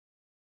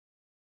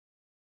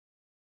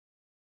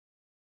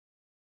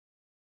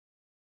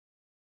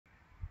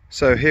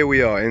So here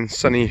we are in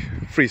sunny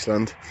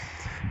Friesland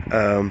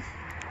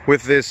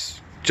with this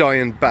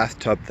giant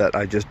bathtub that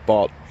I just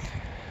bought.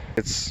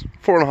 It's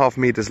 4.5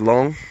 meters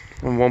long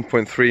and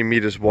 1.3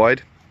 meters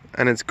wide,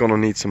 and it's gonna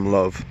need some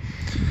love.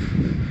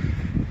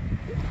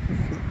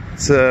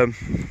 It's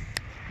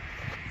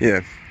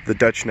yeah, the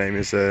Dutch name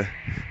is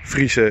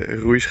Friese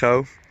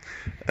roeischouw,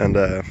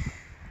 and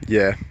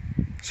yeah,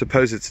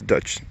 suppose it's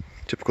a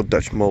typical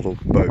Dutch model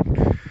boat.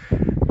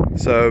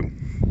 So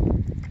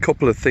a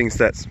couple of things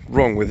that's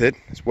wrong with it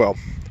as well.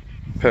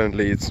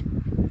 Apparently it's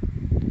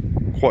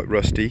quite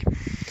rusty.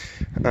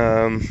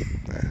 There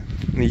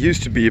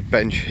used to be a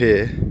bench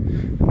here,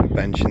 a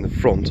bench in the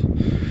front,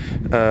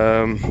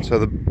 so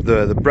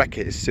the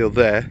bracket is still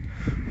there.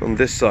 On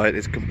this side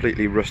it's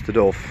completely rusted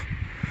off.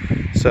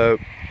 So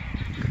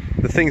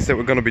the things that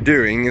we're going to be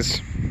doing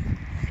is,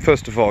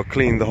 first of all,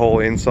 clean the whole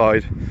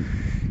inside,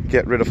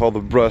 get rid of all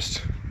the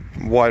rust,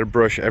 wire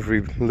brush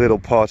every little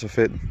part of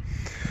it,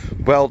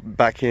 weld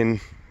back in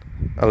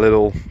a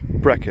little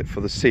bracket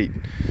for the seat,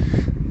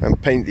 and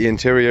paint the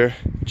interior,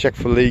 check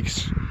for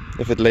leaks.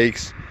 If it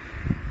leaks,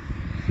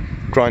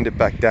 grind it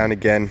back down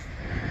again,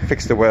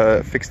 fix the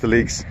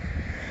leaks,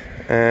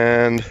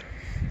 and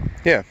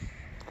yeah,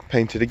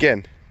 paint it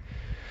again.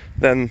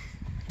 Then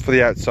for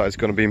the outside it's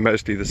going to be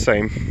mostly the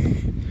same.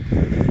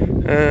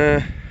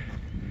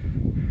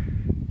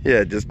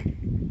 Yeah, just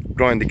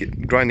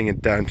grinding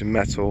it down to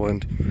metal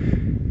and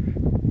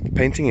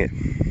painting it,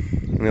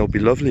 and it'll be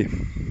lovely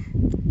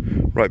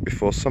right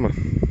before summer.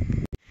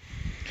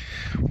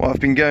 Well, I've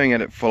been going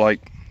at it for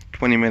like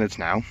 20 minutes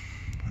now,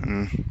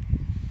 and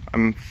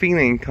I'm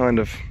feeling kind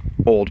of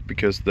odd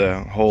because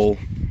the whole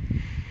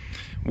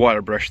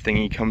wire brush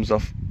thingy comes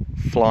off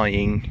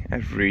flying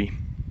every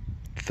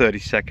 30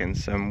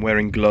 seconds. I'm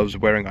wearing gloves,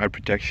 wearing eye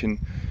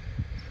protection,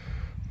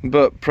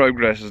 but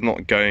progress is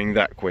not going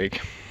that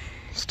quick.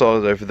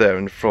 Started over there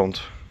in the front,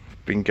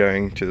 been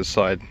going to the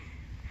side,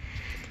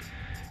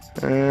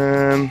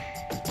 and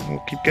we'll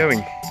keep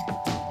going.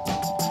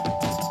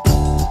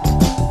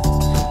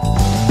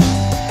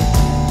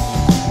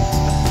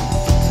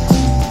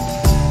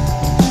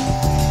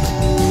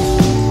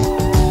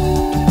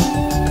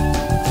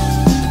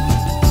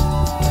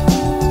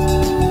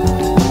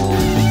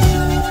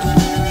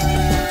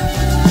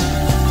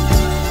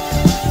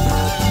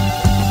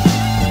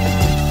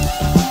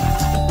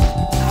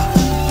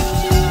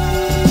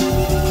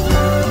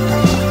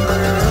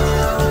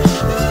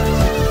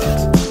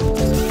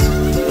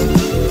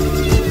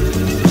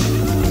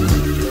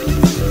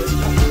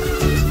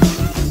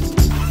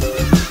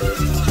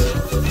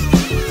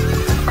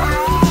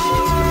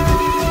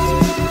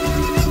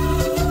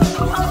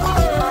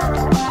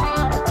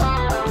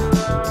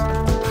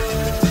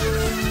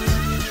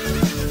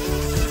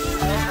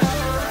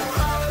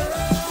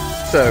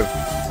 So,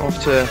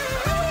 after,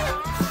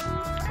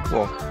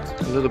 well,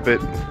 a little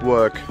bit of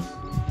work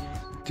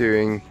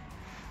doing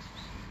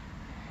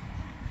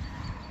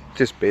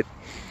this bit,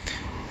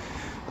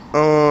 a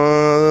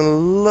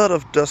lot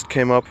of dust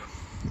came up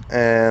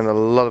and a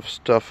lot of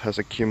stuff has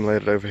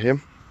accumulated over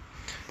here.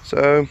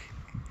 So,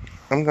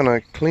 I'm gonna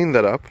clean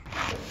that up.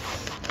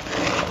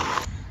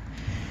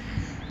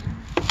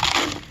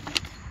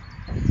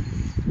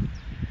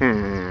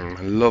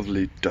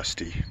 Lovely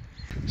dusty.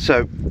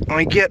 So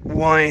I get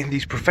why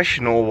these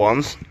professional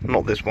ones,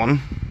 not this one,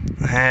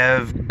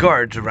 have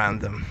guards around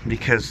them,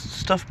 because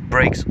stuff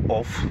breaks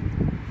off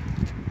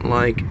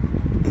like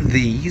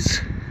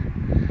these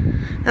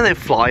and they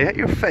fly at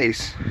your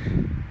face.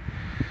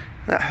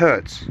 That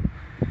hurts.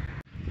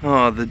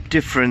 Oh, the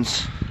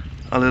difference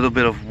a little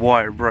bit of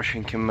wire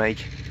brushing can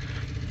make.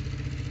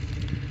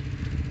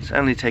 It's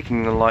only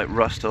taking the light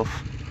rust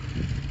off.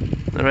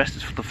 The rest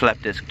is for the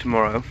flap disc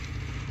tomorrow.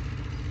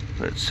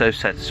 It's so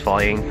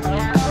satisfying.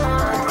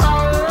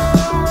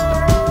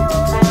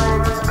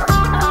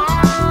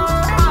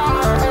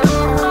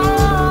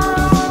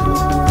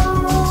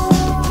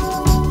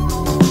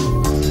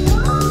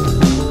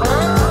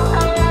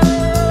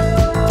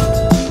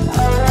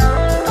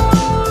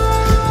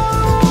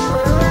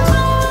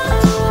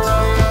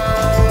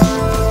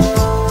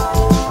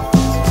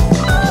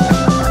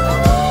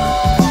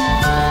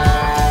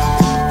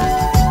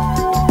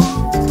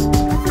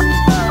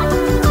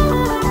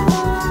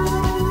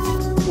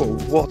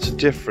 What a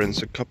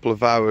difference a couple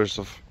of hours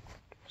of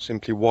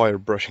simply wire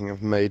brushing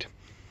have made.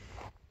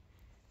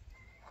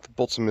 The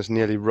bottom is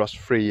nearly rust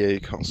free here.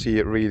 You can't see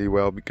it really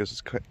well because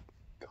it's kind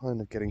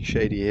of getting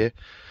shady here.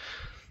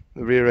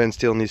 The rear end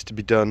still needs to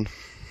be done,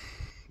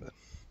 but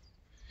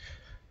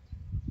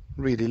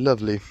really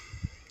lovely.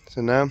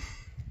 So now,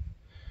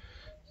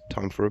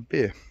 time for a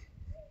beer.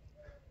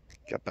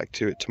 Get back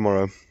to it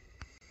tomorrow.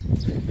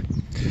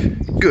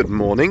 Good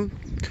morning.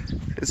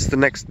 It's the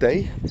next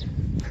day.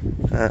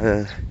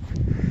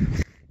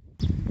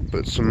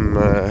 Put some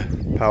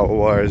power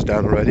wires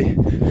down already.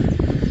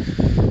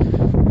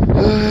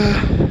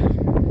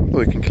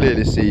 Well, you can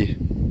clearly see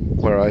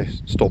where I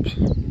stopped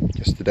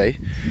yesterday.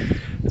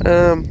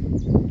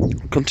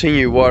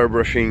 Continue wire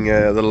brushing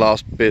the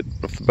last bit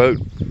of the boat.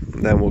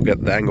 Then we'll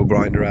get the angle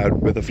grinder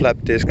out with a flap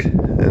disc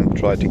and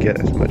try to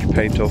get as much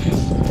paint off.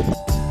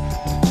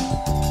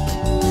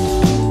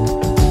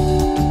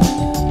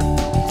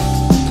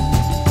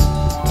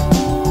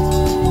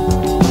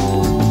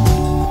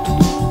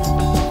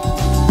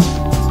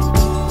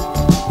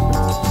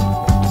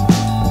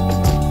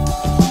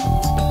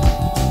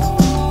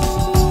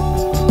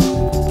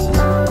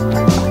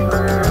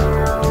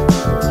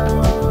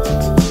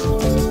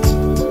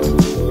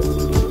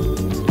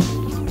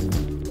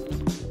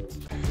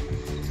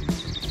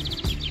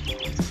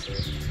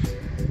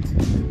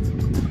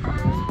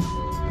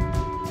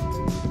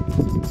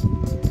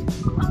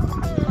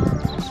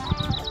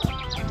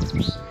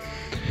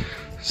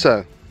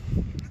 So,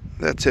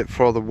 that's it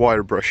for the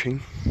wire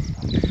brushing.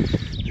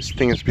 This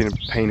thing has been a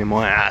pain in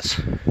my ass.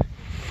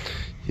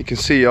 You can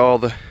see all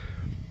the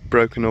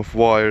broken off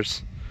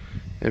wires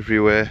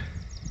everywhere.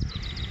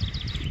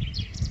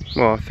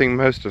 Well, I think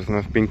most of them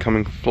have been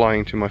coming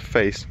flying to my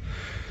face.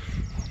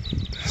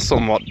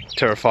 Somewhat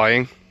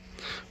terrifying.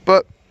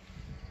 But,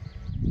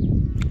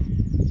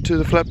 to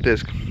the flap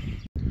disc.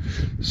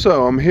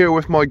 So, I'm here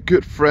with my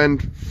good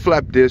friend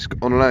flap disc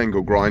on an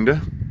angle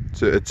grinder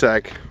to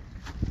attack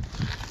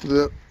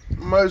the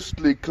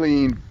mostly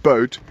clean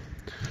boat.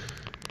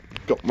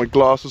 Got my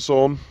glasses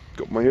on,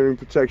 got my hearing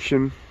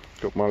protection,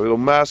 got my little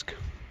mask,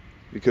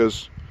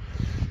 because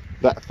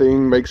that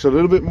thing makes a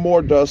little bit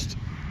more dust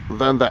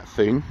than that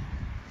thing.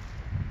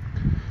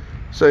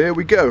 So here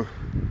we go.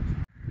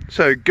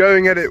 So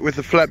going at it with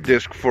the flap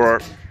disc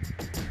for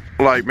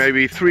like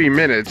maybe 3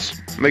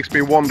 minutes makes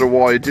me wonder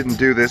why I didn't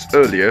do this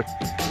earlier.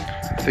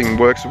 The thing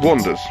works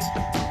wonders.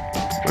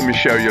 Let me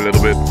show you a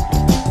little bit.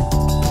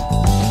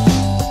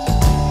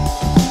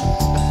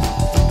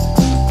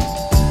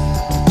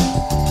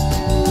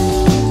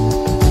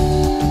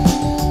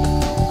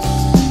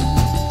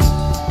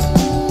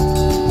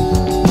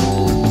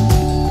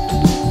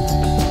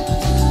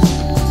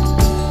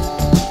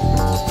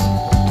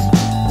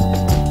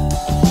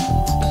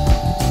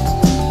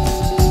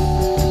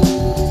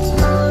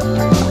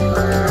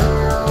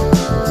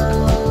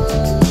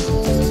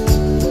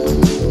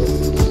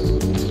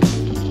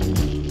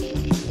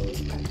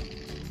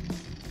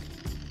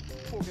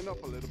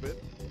 Up a little bit.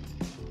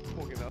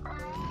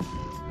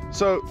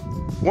 So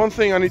one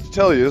thing I need to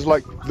tell you is,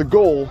 like, the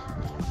goal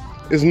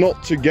is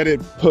not to get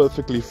it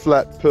perfectly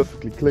flat,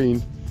 perfectly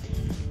clean.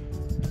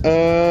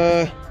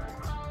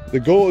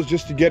 The goal is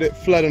just to get it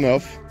flat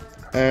enough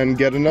and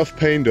get enough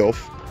paint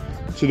off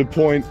to the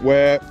point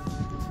where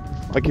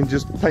I can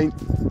just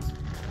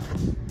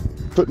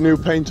put new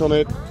paint on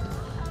it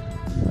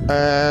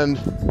and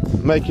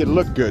make it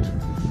look good.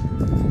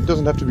 It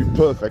doesn't have to be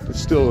perfect,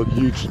 it's still a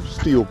huge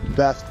steel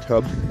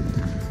bathtub.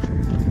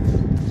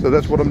 So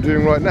that's what I'm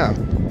doing right now.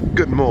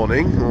 Good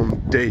morning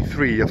on day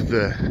 3 of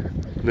the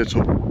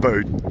little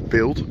boat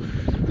build.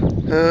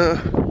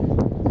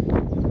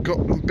 Got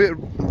a bit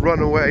run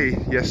away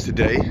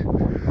yesterday.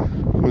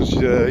 Was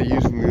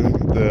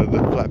using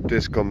the flap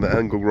disc on the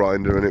angle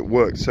grinder, and it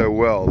worked so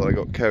well that I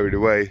got carried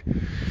away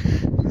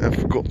and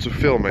forgot to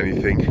film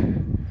anything.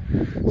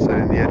 So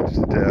in the end of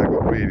the day I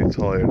got really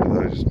tired and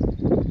I just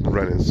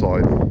ran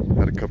inside,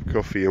 had a cup of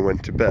coffee and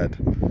went to bed.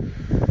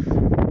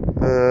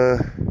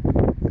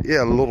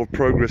 Yeah, a lot of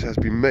progress has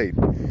been made.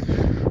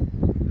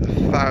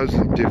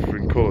 1,000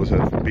 different colours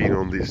have been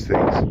on these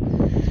things.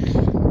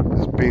 It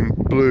has been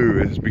blue,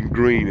 it has been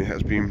green, it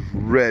has been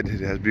red,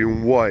 it has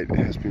been white, it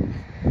has been...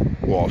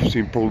 well, I've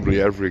seen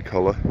probably every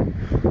colour.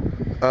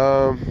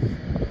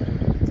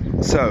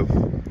 So,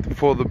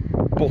 for the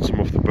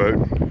bottom of the boat,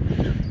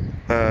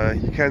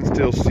 you can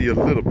still see a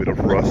little bit of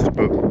rust,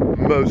 but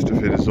most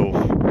of it is off.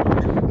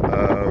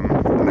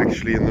 And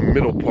actually in the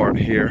middle part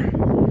here,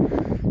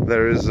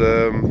 there is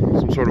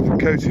some sort of a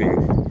coating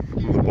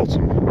on the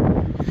bottom.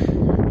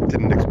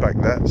 Didn't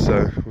expect that,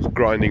 so I was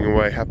grinding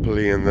away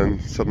happily, and then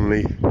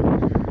suddenly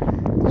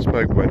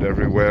smoke went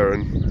everywhere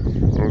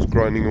and I was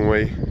grinding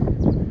away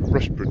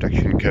rust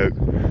protection coat.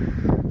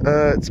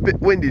 It's a bit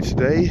windy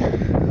today,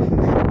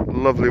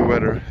 lovely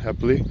weather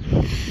happily.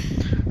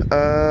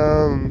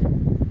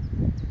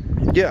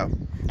 Yeah,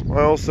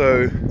 I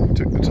also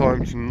took the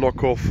time to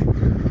knock off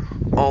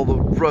all the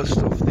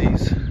rust off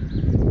these.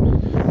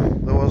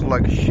 There was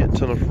like a shit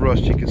ton of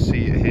rust, you can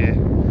see it here,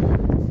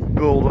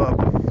 build up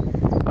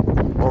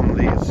on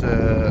these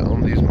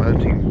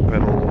mounting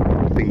panel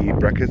thingy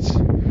brackets.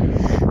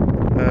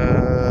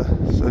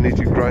 So I need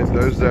to grind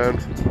those down,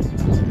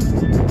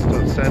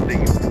 start sanding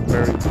and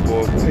preparing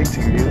for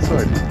painting the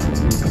inside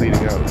and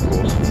cleaning out, of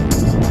course.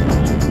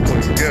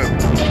 There we go.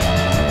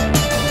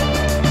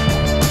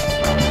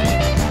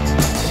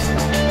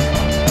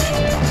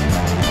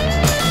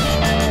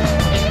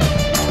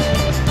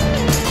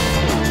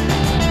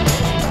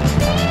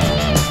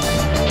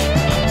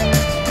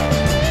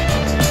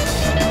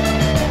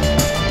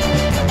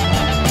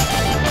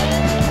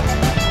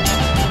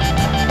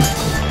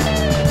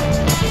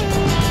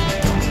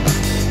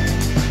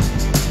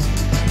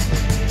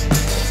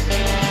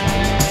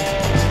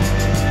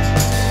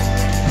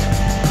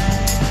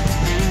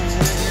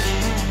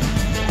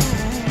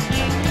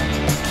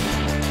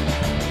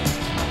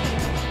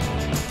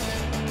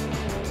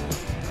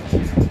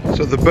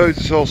 the boat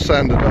is all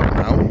sanded up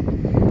now.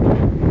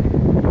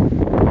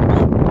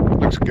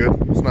 Looks good,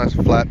 it's nice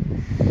and flat,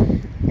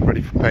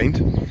 ready for paint.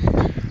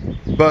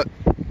 But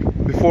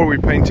before we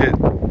paint it,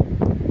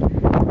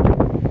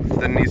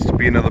 there needs to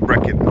be another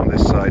bracket on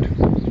this side.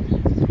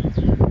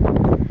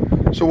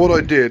 So what I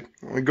did,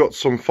 I got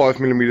some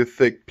 5mm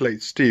thick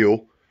plate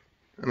steel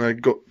and I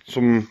got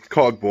some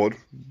cardboard,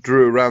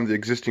 drew around the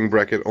existing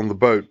bracket on the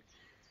boat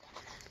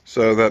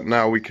so that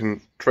now we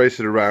can trace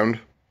it around.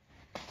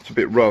 It's a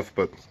bit rough,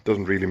 but it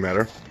doesn't really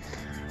matter.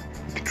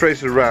 You can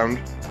trace it around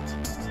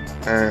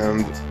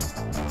and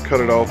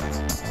cut it off,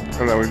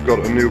 and then we've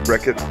got a new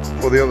bracket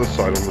for the other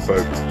side on the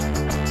boat.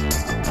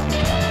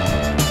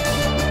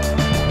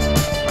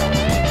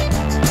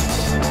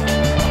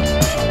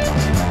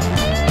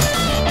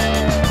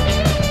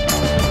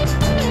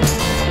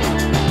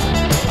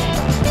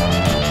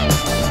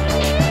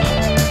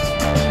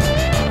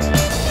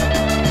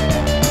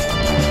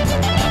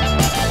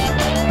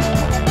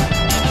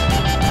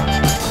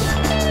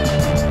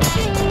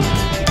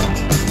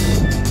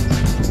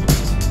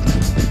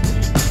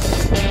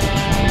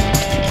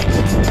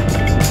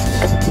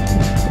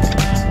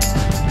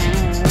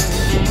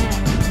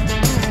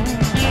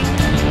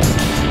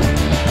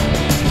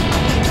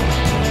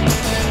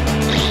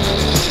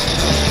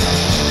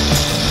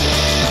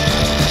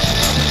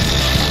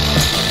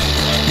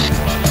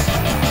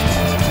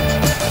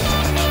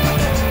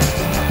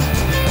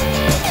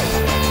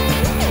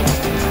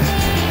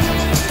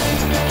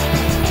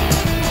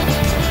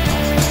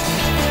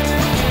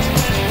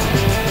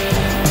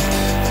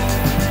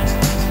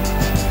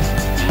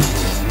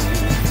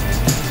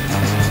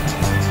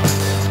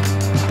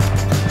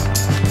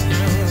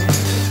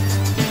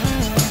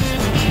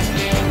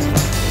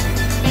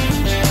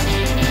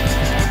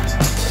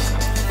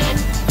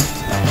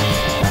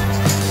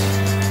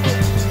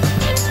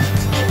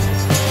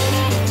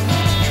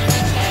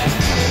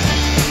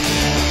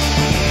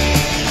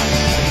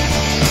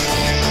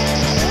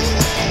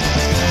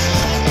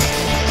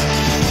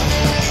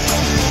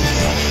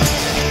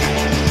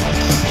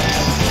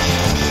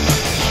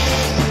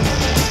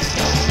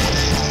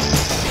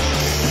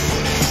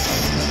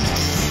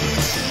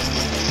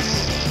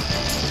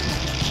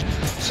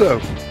 So,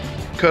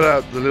 cut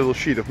out the little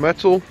sheet of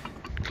metal,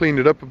 cleaned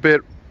it up a bit,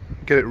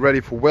 get it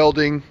ready for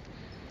welding.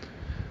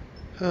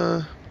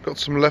 Got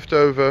some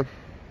leftover,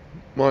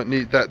 might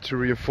need that to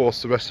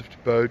reinforce the rest of the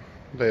boat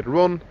later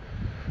on.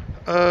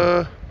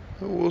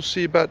 We'll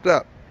see about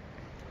that.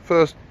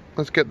 First,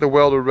 let's get the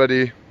welder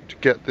ready to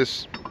get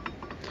this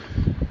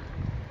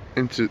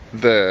into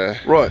there.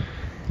 Right,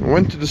 I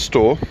went to the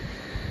store,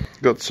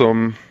 got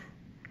some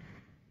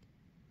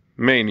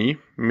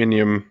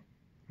Minium,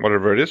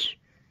 whatever it is.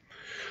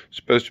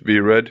 Supposed to be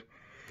red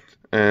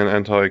and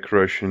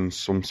anti-corrosion,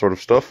 some sort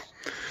of stuff.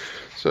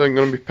 So I'm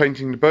going to be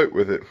painting the boat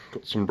with it.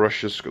 Got some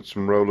brushes, got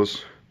some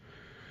rollers,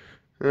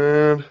 and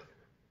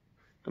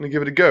I'm going to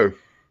give it a go.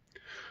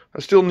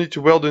 I still need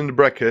to weld in the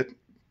bracket,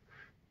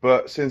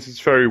 but since it's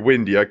very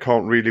windy I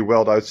can't really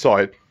weld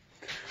outside.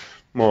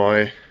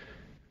 My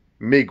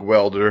MIG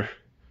welder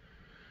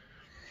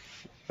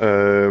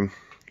can't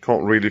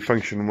really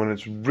function when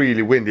it's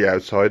really windy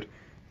outside,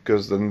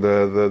 because then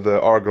the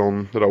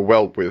argon that I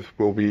weld with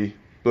will be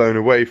blown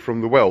away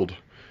from the weld,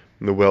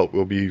 and the weld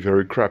will be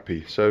very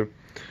crappy. So I'm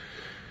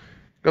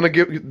gonna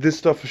give this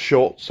stuff a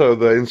shot so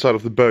the inside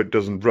of the boat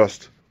doesn't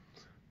rust,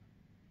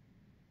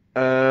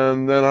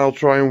 and then I'll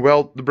try and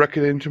weld the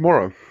bracket in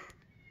tomorrow.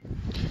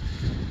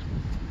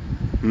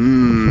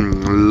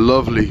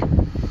 Lovely.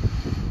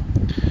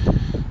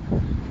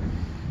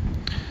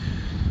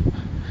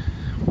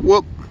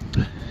 Well,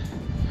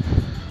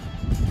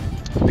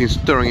 been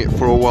stirring it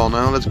for a while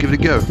now, let's give it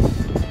a go.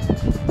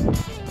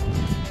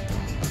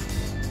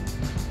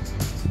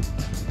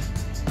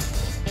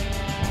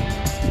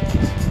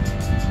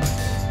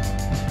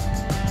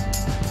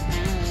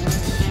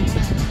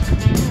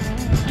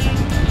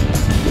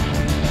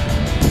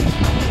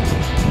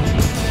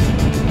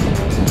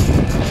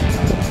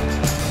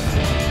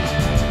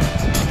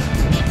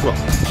 Well,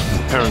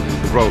 apparently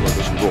the roller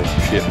doesn't roll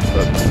for shit,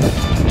 but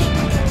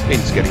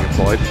paint's getting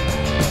applied.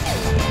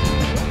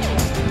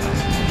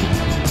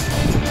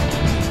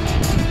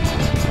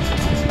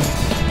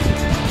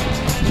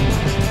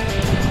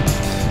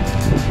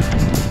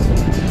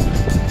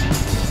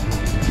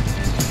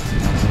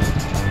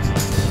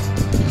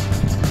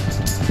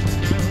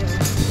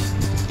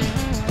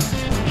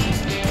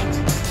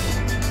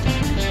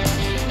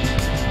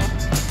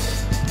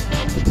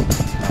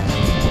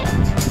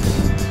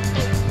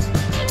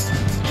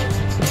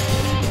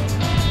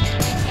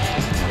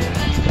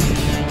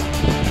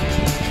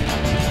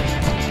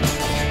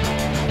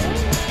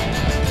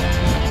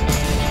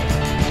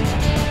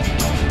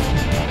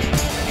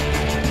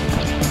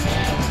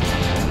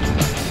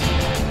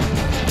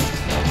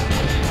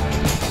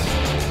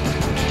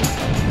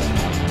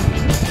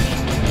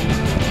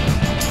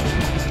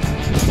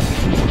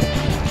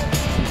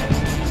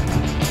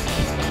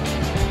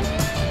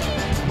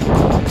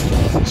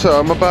 So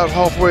I'm about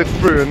halfway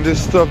through and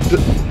this stuff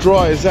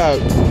dries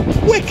out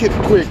wicked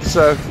quick,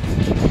 so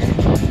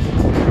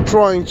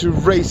trying to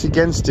race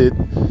against it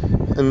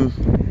and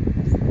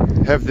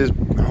have this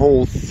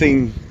whole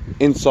thing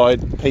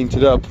inside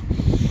painted up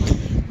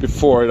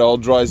before it all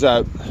dries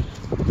out.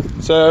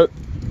 So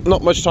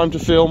not much time to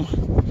film,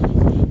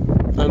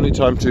 only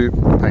time to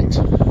paint.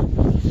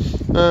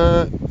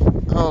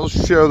 I'll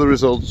show the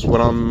results when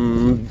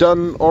I'm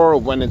done or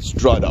when it's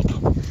dried up.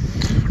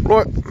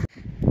 Right.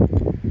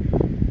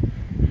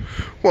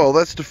 Well,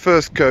 that's the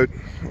first coat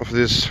of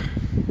this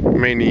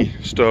mini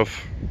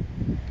stuff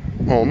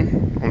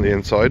on the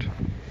inside.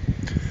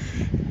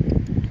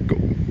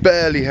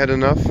 Barely had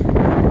enough.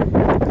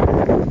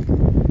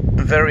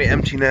 Very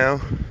empty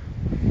now.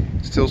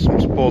 Still some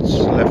spots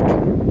left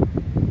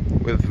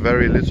with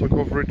very little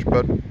coverage,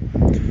 but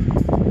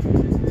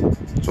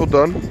it's all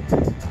done.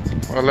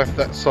 I left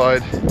that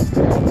side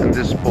and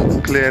this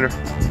spot clear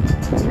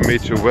for me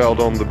to weld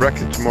on the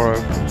bracket tomorrow.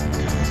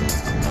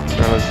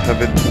 Now let's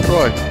have it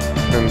dry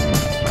and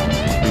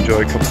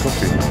enjoy a cup of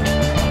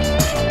coffee.